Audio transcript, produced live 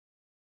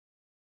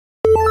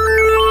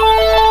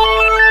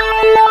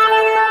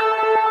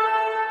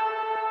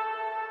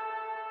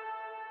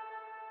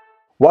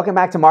Welcome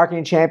back to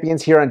Marketing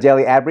Champions here on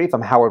Daily Ad Brief.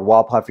 I'm Howard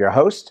Walpuff, your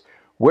host.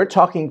 We're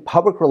talking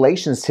public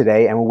relations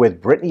today, and we're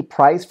with Brittanie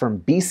Price from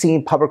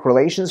BCENE Public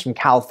Relations from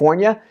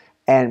California.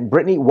 And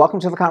Brittanie, welcome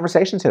to the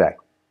conversation today.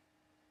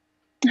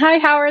 Hi,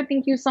 Howard.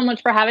 Thank you so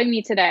much for having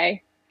me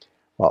today.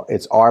 Well,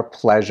 it's our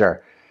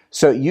pleasure.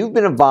 So you've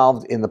been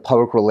involved in the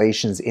public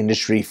relations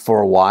industry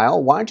for a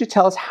while. Why don't you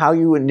tell us how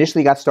you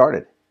initially got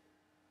started?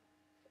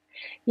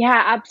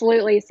 Yeah,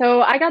 absolutely.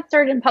 So I got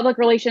started in public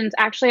relations.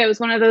 Actually, I was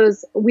one of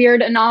those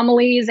weird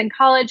anomalies in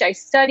college. I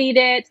studied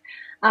it.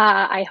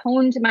 I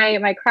honed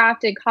my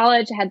craft in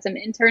college. I had some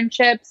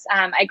internships.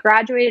 I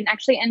graduated and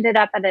actually ended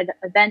up at an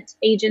event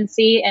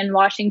agency in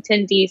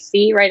Washington,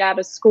 D.C. right out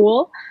of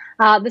school.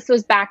 This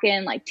was back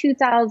in like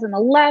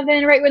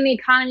 2011, right when the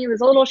economy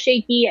was a little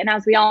shaky. And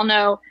as we all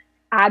know,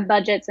 ad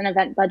budgets and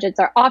event budgets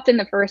are often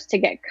the first to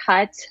get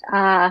cut,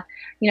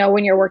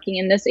 when you're working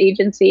in this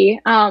agency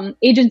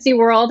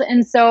world.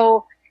 And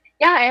so,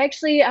 yeah, I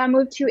actually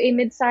moved to a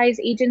mid-size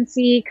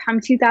agency come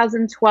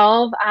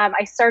 2012.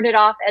 I started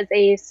off as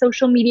a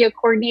social media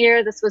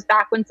coordinator. This was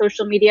back when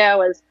social media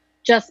was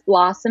just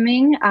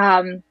blossoming,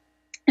 and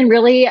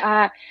really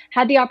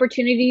had the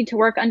opportunity to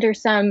work under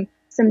some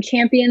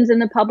champions in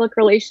the public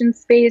relations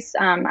space.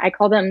 I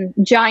call them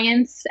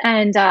giants.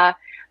 And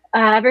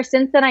ever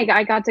since then,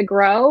 I got to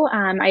grow.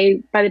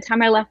 By the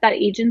time I left that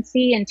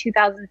agency in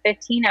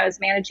 2015, I was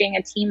managing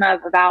a team of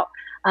about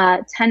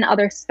 10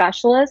 other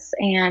specialists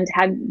and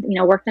had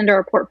worked under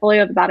a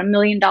portfolio of about $1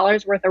 million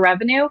worth of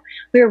revenue.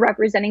 We were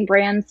representing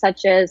brands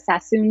such as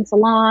Sassoon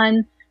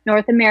Salon,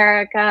 North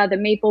America, the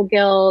Maple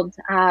Guild,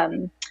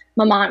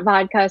 Lamont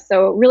Vodka.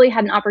 So really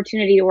had an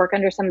opportunity to work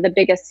under some of the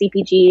biggest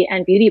CPG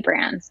and beauty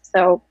brands.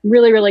 So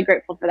really, really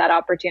grateful for that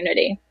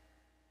opportunity.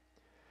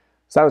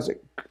 So that was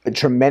a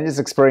tremendous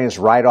experience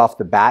right off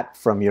the bat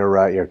from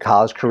your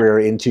college career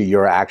into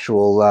your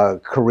actual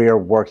career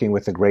working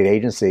with a great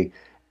agency.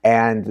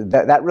 And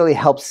that really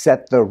helped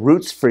set the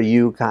roots for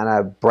you kind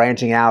of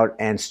branching out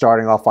and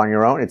starting off on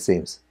your own, it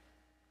seems.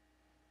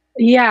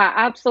 Yeah,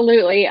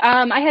 absolutely.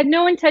 I had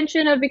no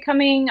intention of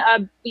becoming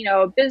a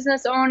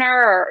business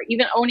owner or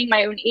even owning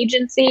my own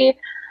agency.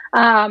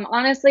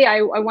 Honestly,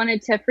 I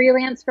wanted to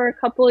freelance for a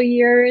couple of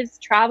years,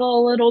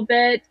 travel a little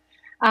bit.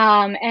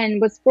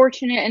 And was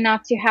fortunate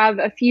enough to have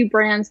a few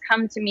brands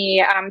come to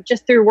me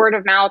just through word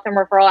of mouth and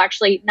referral.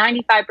 Actually,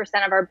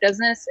 95% of our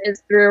business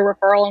is through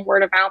referral and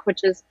word of mouth, which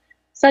is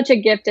such a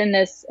gift in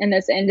this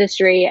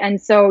industry.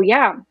 And so,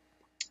 yeah,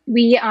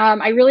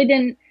 I really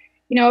didn't,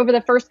 over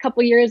the first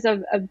couple of years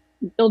of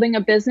building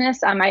a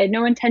business, I had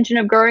no intention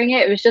of growing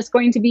it. It was just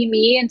going to be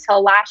me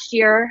until last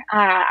year.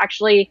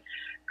 Actually,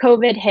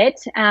 COVID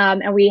hit,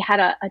 and we had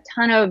a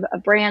ton of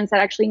brands that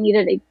actually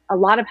needed a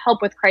lot of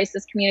help with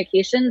crisis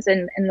communications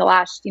in the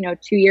last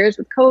 2 years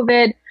with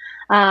COVID,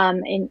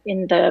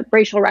 in the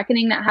racial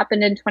reckoning that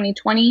happened in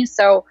 2020.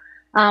 So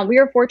we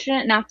were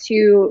fortunate enough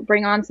to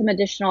bring on some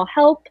additional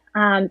help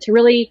to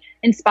really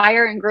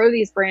inspire and grow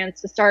these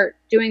brands to start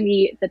doing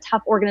the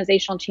tough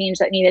organizational change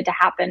that needed to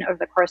happen over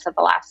the course of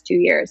the last 2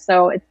 years.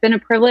 So it's been a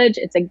privilege.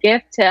 It's a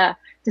gift to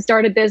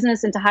start a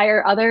business and to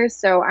hire others.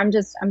 So I'm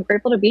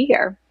grateful to be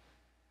here.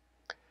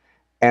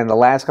 And the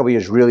last couple of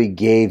years really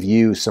gave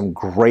you some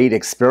great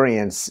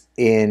experience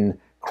in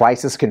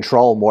crisis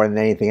control more than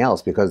anything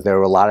else, because there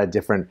were a lot of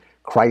different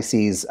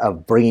crises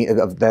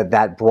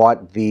that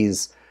brought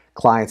these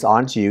clients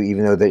onto you,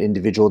 even though the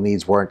individual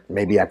needs weren't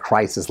maybe at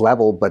crisis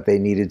level, but they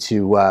needed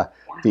to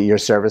your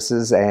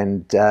services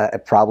and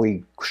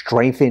probably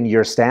strengthen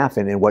your staff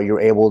and what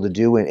you're able to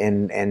do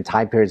in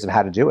time periods of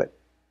how to do it.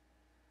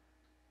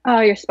 Oh,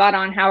 you're spot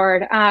on,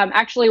 Howard.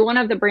 Actually, one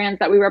of the brands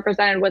that we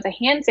represented was a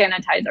hand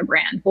sanitizer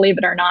brand, believe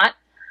it or not.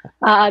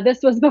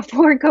 This was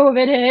before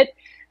COVID hit.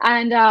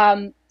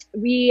 And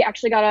we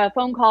actually got a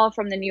phone call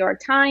from the New York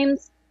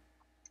Times.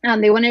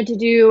 They wanted to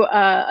do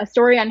a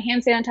story on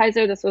hand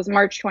sanitizer. This was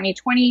March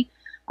 2020.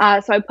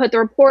 So I put the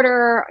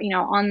reporter,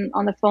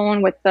 on the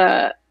phone with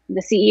the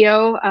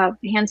CEO of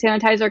the hand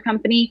sanitizer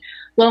company.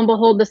 Lo and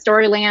behold, the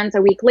story lands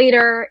a week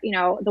later.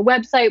 The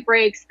website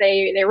breaks.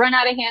 They run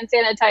out of hand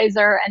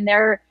sanitizer, and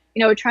they're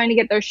trying to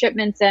get their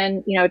shipments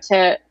in,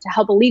 to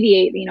help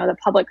alleviate the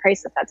public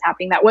crisis that's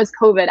happening. That was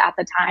COVID at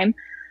the time,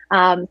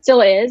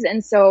 still is.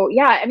 And so,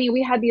 yeah, I mean,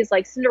 we had these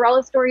like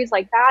Cinderella stories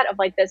like that of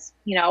like this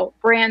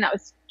brand that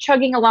was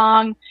chugging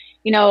along.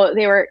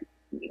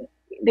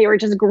 They were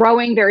just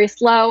growing very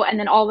slow. And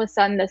then all of a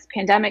sudden this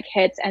pandemic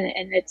hits and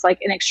it's like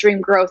an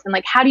extreme growth. And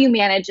like, how do you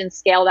manage and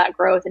scale that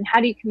growth? And how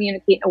do you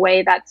communicate in a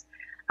way that's,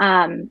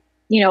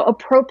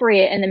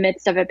 appropriate in the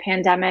midst of a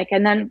pandemic?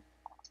 And then,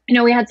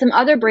 we had some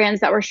other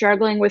brands that were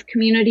struggling with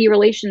community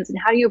relations and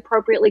how do you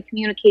appropriately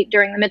communicate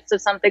during the midst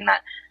of something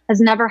that has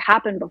never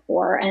happened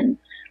before? And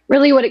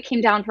really what it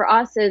came down for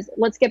us is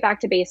let's get back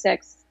to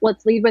basics.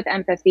 Let's lead with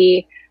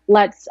empathy.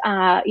 Let's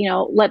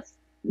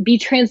be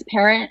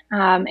transparent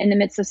in the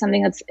midst of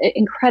something that's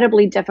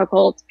incredibly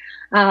difficult,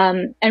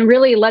 and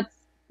really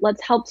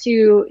let's help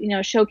to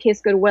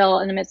showcase goodwill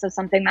in the midst of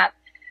something that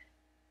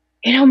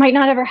might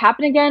not ever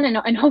happen again,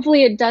 and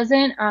hopefully it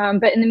doesn't.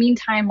 But in the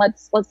meantime,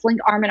 let's link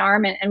arm in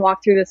arm and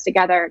walk through this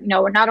together.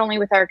 Not only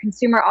with our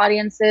consumer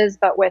audiences,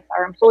 but with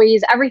our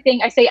employees.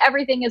 Everything I say,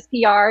 everything is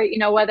PR.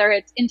 Whether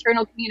it's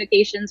internal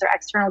communications or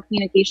external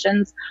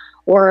communications,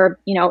 or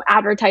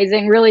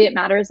advertising. Really, it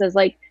matters as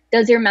like,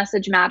 does your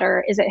message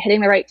matter? Is it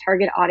hitting the right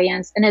target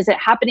audience, and is it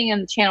happening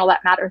in the channel that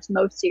matters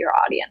most to your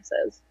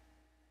audiences?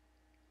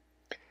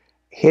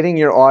 Hitting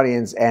your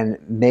audience and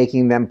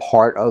making them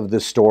part of the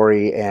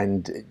story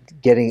and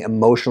getting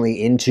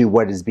emotionally into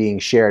what is being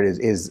shared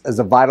is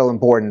of vital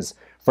importance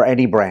for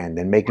any brand,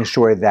 and making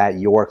sure that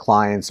your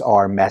clients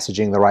are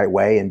messaging the right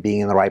way and being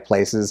in the right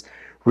places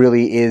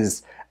really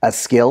is a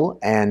skill.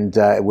 And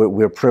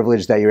we're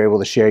privileged that you're able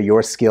to share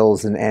your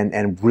skills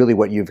and really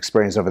what you've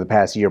experienced over the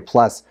past year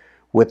plus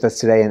with us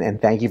today.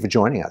 And thank you for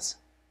joining us.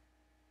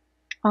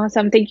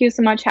 Awesome. Thank you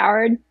so much,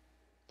 Howard.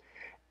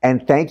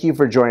 And thank you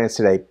for joining us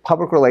today.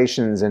 Public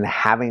relations and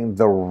having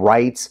the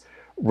right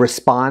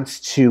response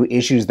to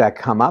issues that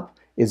come up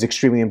is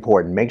extremely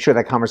important. Make sure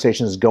that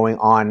conversation is going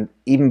on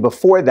even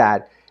before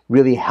that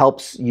really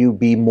helps you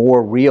be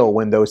more real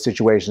when those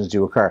situations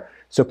do occur.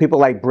 So people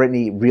like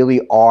Brittanie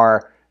really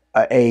are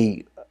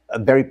a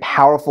very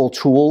powerful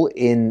tool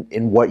in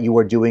what you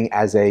are doing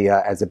as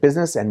a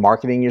business and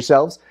marketing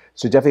yourselves.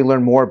 So definitely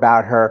learn more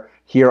about her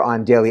here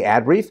on Daily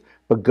Ad Brief.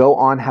 But go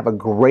on, have a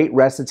great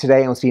rest of today,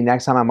 and we'll see you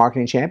next time on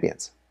Marketing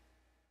Champions.